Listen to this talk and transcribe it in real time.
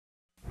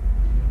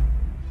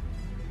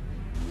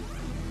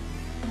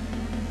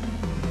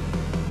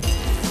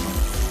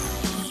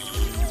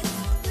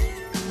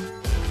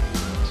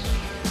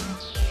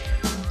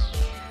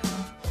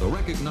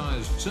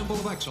symbol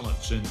of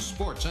excellence in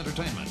sports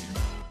entertainment.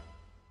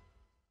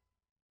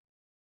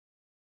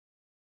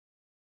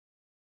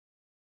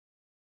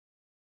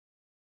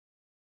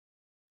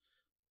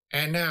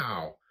 And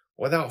now,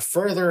 without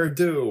further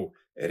ado,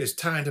 it is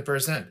time to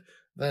present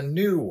the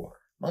new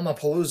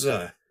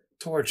Mamapalooza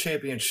Tour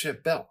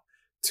Championship belt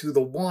to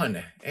the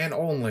one and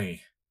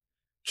only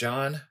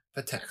John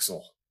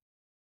Patacsil.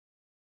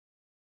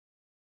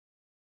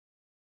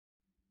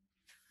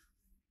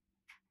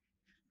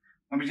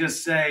 Let me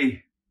just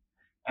say,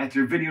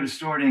 after video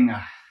distorting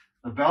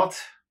the belt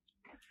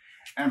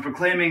and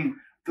proclaiming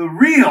the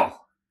real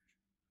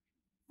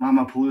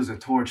Mamapalooza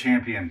Tour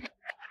Champion,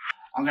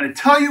 I'm going to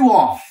tell you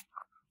all,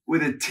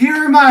 with a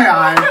tear in my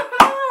eye,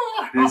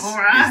 this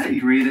is the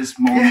greatest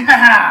moment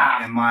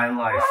in my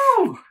life.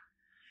 Woo!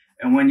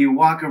 And when you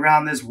walk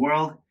around this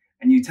world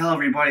and you tell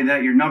everybody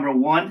that you're number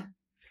one,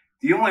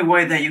 the only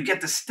way that you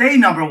get to stay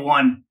number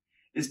one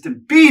is to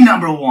be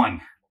number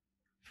one.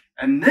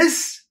 And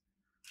this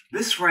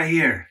right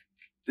here,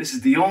 this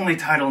is the only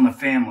title in the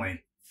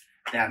family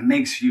that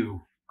makes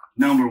you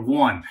number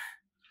one.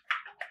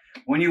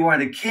 When you are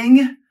the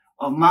king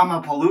of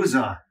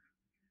Mamapalooza,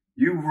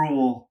 you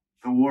rule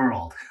the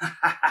world.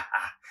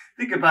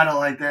 Think about it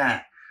like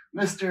that.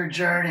 Mr.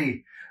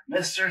 Journey,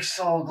 Mr.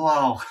 Soul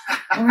Glow.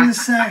 Let me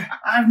just say,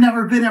 I've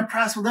never been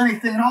impressed with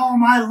anything in all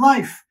my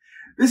life.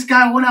 This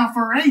guy went out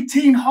for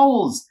 18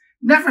 holes,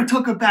 never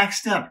took a back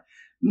step,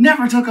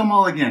 never took a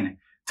mulligan,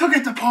 took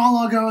it to Paul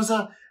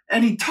Largoza,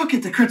 and he took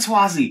it to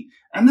Kritzwazi.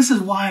 And this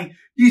is why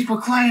he's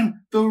proclaimed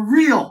the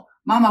real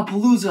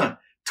Mamapalooza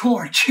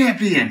Tour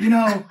Champion. You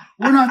know,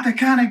 we're not the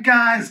kind of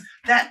guys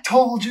that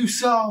told you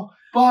so,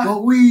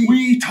 but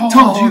we told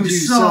you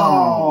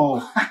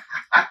so.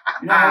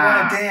 You know, I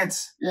want to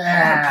dance. Yeah.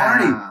 I want to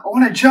party. I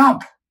want to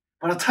jump.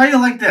 But I'll tell you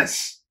like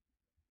this.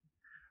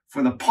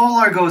 For the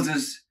Paul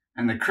Largozas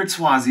and the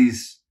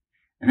Kritzwazis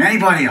and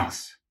anybody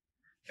else,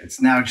 it's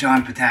now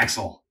John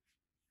Patacsil.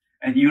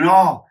 And you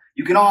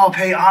can all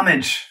pay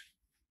homage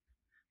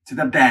to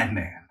the bad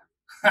man.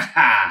 Ha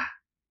ha!